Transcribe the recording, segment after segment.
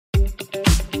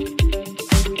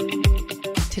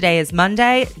Today is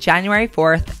Monday, January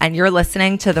 4th, and you're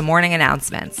listening to The Morning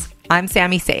Announcements. I'm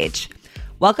Sammy Sage.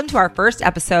 Welcome to our first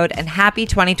episode and happy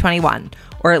 2021,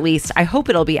 or at least I hope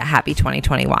it'll be a happy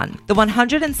 2021. The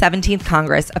 117th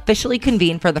Congress officially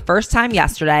convened for the first time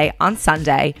yesterday on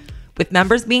Sunday, with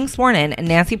members being sworn in and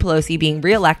Nancy Pelosi being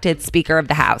re-elected Speaker of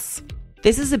the House.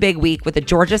 This is a big week with the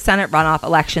Georgia Senate runoff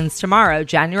elections tomorrow,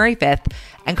 January 5th,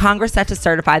 and Congress set to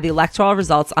certify the electoral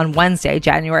results on Wednesday,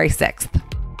 January 6th.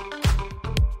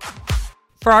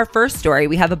 For our first story,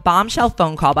 we have a bombshell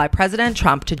phone call by President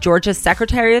Trump to Georgia's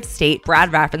Secretary of State, Brad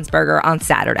Raffensperger, on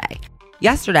Saturday.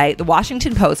 Yesterday, the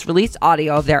Washington Post released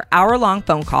audio of their hour-long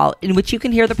phone call in which you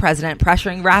can hear the president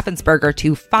pressuring Raffensperger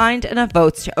to find enough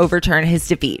votes to overturn his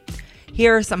defeat.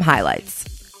 Here are some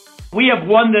highlights. We have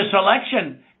won this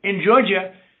election in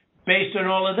Georgia based on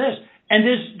all of this. And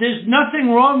there's nothing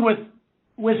wrong with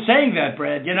saying that,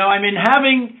 Brad. You know, I mean,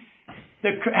 having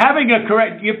a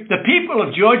correct, the people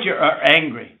of Georgia are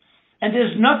angry, and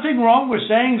there's nothing wrong with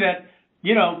saying that,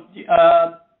 you know,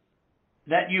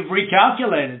 that you've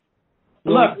recalculated.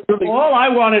 Look, all I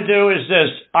want to do is this.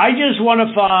 I just want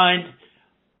to find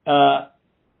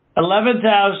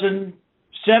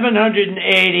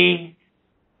 11,780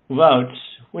 votes,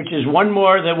 which is one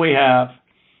more than we have,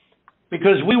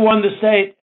 because we won the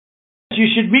state. You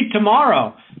should meet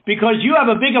tomorrow, because you have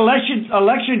a big election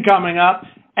coming up.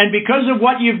 And because of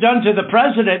what you've done to the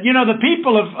president, you know, the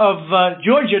people of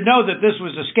Georgia know that this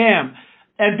was a scam.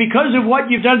 And because of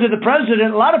what you've done to the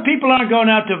president, a lot of people aren't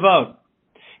going out to vote.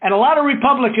 And a lot of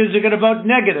Republicans are going to vote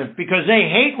negative because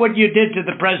they hate what you did to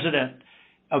the president.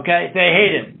 Okay? They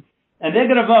hate it. And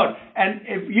they're going to vote. And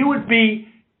if you would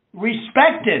be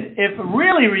respected, if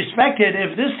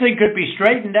this thing could be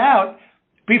straightened out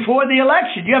before the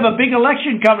election. You have a big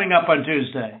election coming up on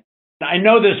Tuesday. I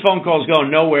know this phone call is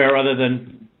going nowhere other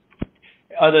than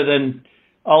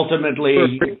ultimately,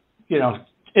 you know,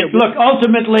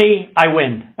 ultimately I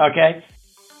win, okay?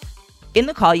 In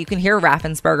the call, you can hear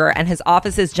Raffensperger and his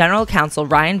office's general counsel,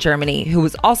 Ryan Germany, who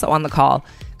was also on the call,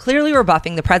 clearly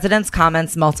rebuffing the president's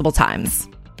comments multiple times.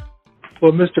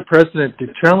 Well, Mr. President, the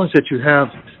challenge that you have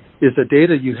is the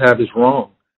data you have is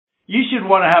wrong. You should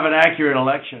want to have an accurate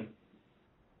election.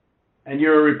 And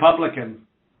you're a Republican.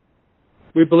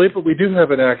 We believe that we do have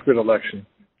an accurate election.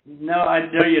 No,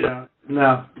 you don't.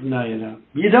 No, you don't.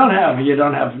 You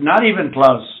don't have, not even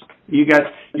close.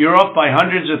 You're off by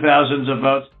hundreds of thousands of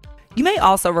votes. You may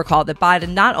also recall that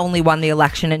Biden not only won the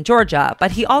election in Georgia,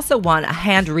 but he also won a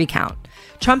hand recount.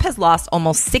 Trump has lost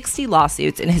almost 60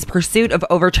 lawsuits in his pursuit of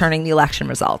overturning the election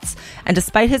results. And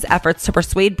despite his efforts to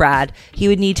persuade Brad, he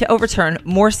would need to overturn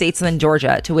more states than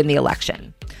Georgia to win the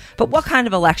election. But what kind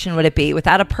of election would it be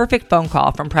without a perfect phone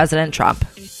call from President Trump?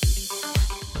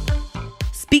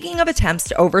 Speaking of attempts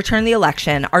to overturn the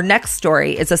election, our next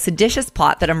story is a seditious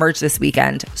plot that emerged this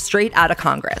weekend, straight out of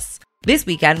Congress. This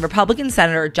weekend, Republican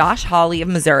Senator Josh Hawley of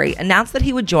Missouri announced that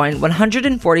he would join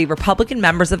 140 Republican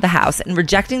members of the House in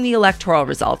rejecting the electoral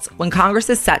results when Congress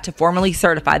is set to formally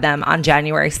certify them on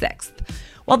January 6th.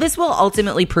 While this will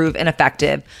ultimately prove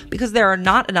ineffective because there are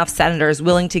not enough senators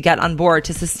willing to get on board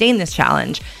to sustain this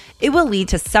challenge, it will lead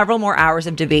to several more hours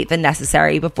of debate than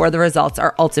necessary before the results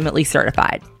are ultimately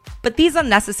certified. But these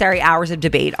unnecessary hours of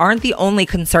debate aren't the only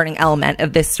concerning element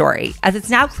of this story, as it's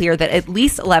now clear that at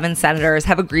least 11 senators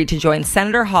have agreed to join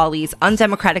Senator Hawley's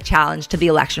undemocratic challenge to the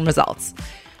election results.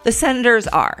 The senators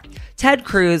are Ted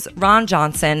Cruz, Ron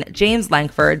Johnson, James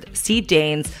Lankford, Steve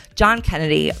Daines, John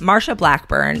Kennedy, Marsha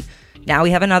Blackburn. Now we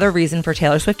have another reason for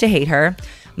Taylor Swift to hate her.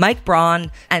 Mike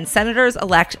Braun, and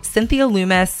Senators-elect Cynthia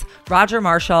Lummis, Roger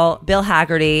Marshall, Bill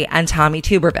Hagerty, and Tommy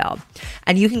Tuberville.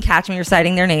 And you can catch me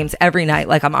reciting their names every night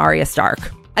like I'm Arya Stark.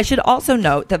 I should also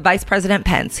note that Vice President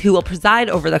Pence, who will preside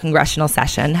over the congressional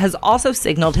session, has also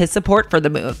signaled his support for the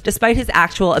move, despite his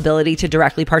actual ability to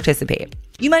directly participate.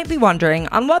 You might be wondering,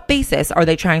 on what basis are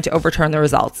they trying to overturn the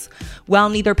results? Well,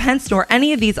 neither Pence nor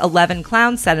any of these 11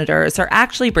 clown senators are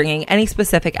actually bringing any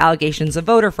specific allegations of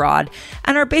voter fraud,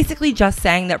 and are basically just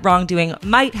saying that wrongdoing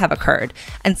might have occurred,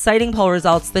 and citing poll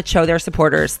results that show their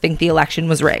supporters think the election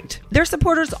was rigged. Their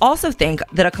supporters also think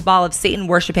that a cabal of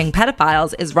Satan-worshipping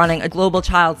pedophiles is running a global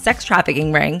child sex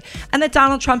trafficking ring, and that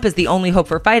Donald Trump is the only hope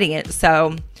for fighting it,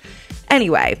 so...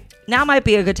 Anyway, now might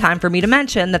be a good time for me to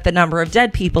mention that the number of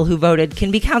dead people who voted can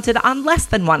be counted on less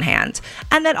than one hand,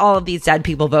 and that all of these dead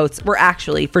people votes were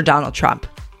actually for Donald Trump.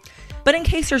 But in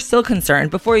case you're still concerned,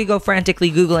 before you go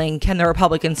frantically Googling, can the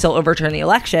Republicans still overturn the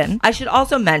election? I should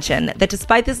also mention that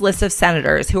despite this list of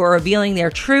senators who are revealing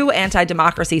their true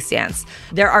anti-democracy stance,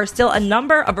 there are still a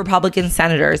number of Republican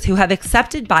senators who have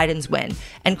accepted Biden's win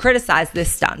and criticized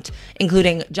this stunt,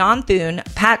 including John Thune,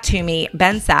 Pat Toomey,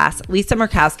 Ben Sasse, Lisa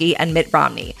Murkowski, and Mitt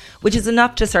Romney, which is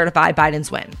enough to certify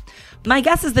Biden's win. My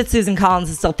guess is that Susan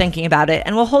Collins is still thinking about it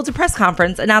and will hold a press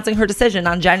conference announcing her decision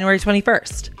on January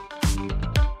 21st.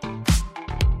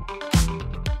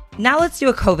 Now let's do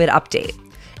a COVID update.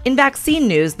 In vaccine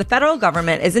news, the federal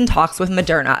government is in talks with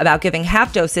Moderna about giving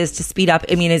half doses to speed up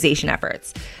immunization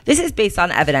efforts. This is based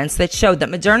on evidence that showed that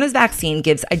Moderna's vaccine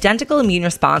gives identical immune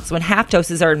response when half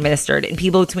doses are administered in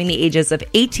people between the ages of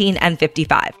 18 and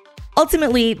 55.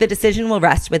 Ultimately, the decision will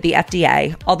rest with the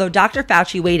FDA, although Dr.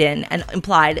 Fauci weighed in and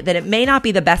implied that it may not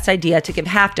be the best idea to give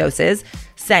half doses,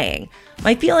 saying,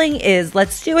 "My feeling is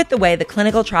let's do it the way the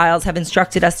clinical trials have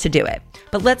instructed us to do it,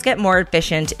 but let's get more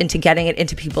efficient into getting it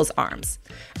into people's arms."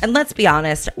 And let's be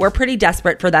honest, we're pretty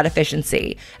desperate for that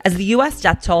efficiency, as the U.S.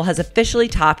 death toll has officially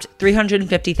topped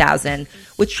 350,000,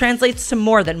 which translates to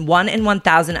more than 1 in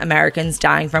 1,000 Americans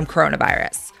dying from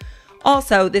coronavirus.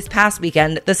 Also, this past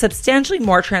weekend, the substantially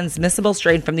more transmissible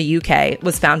strain from the UK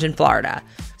was found in Florida,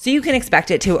 so you can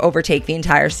expect it to overtake the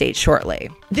entire state shortly.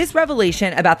 This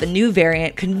revelation about the new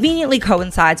variant conveniently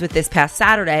coincides with this past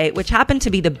Saturday, which happened to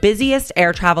be the busiest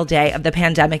air travel day of the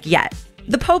pandemic yet.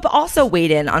 The Pope also weighed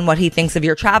in on what he thinks of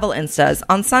your travel instas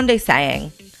on Sunday,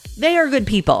 saying, "They are good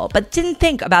people, but didn't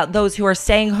think about those who are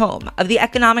staying home, of the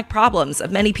economic problems of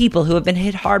many people who have been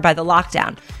hit hard by the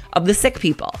lockdown, of the sick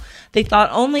people. They thought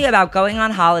only about going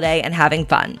on holiday and having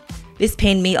fun. This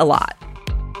pained me a lot."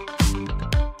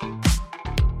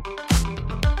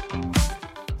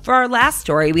 For our last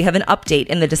story, we have an update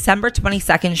in the December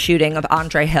 22nd shooting of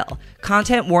Andre Hill.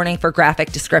 Content warning for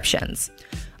graphic descriptions.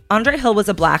 Andre Hill was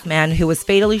a black man who was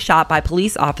fatally shot by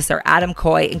police officer Adam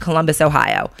Coy in Columbus,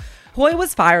 Ohio. Hoy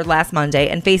was fired last Monday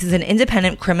and faces an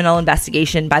independent criminal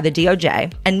investigation by the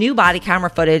DOJ, and new body camera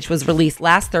footage was released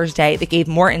last Thursday that gave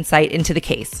more insight into the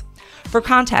case. For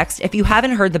context, if you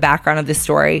haven't heard the background of this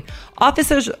story,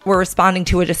 officers were responding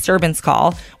to a disturbance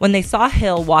call when they saw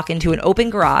Hill walk into an open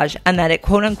garage and that it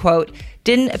quote-unquote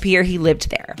didn't appear he lived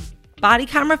there. Body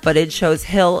camera footage shows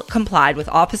Hill complied with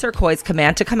Officer Coy's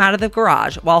command to come out of the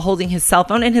garage while holding his cell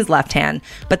phone in his left hand,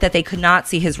 but that they could not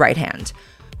see his right hand.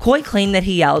 Coy claimed that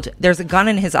he yelled, "There's a gun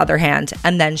in his other hand,"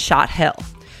 and then shot Hill.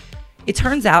 It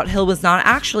turns out Hill was not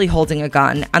actually holding a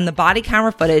gun, and the body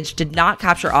camera footage did not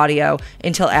capture audio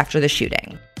until after the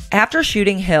shooting. After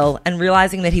shooting Hill and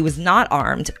realizing that he was not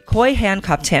armed, Coy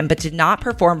handcuffed him but did not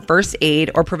perform first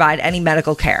aid or provide any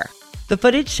medical care. The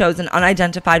footage shows an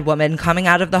unidentified woman coming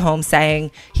out of the home saying,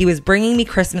 "He was bringing me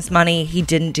Christmas money, he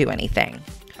didn't do anything."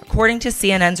 According to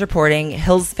CNN's reporting,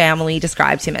 Hill's family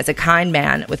described him as a kind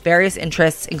man with various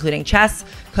interests, including chess,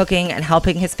 cooking, and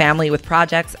helping his family with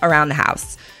projects around the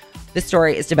house. The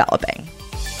story is developing.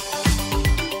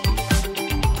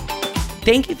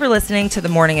 Thank you for listening to the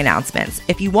morning announcements.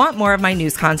 If you want more of my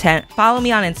news content, follow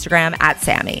me on Instagram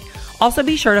 @Sammy. Also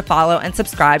be sure to follow and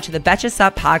subscribe to the Betches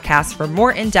Sup podcast for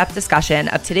more in-depth discussion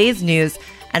of today's news,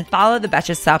 and follow the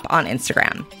Betches Sup on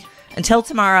Instagram. Until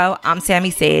tomorrow, I'm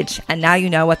Sammy Sage, and now you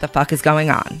know what the fuck is going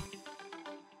on.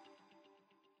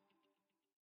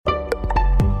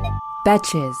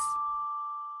 Betches.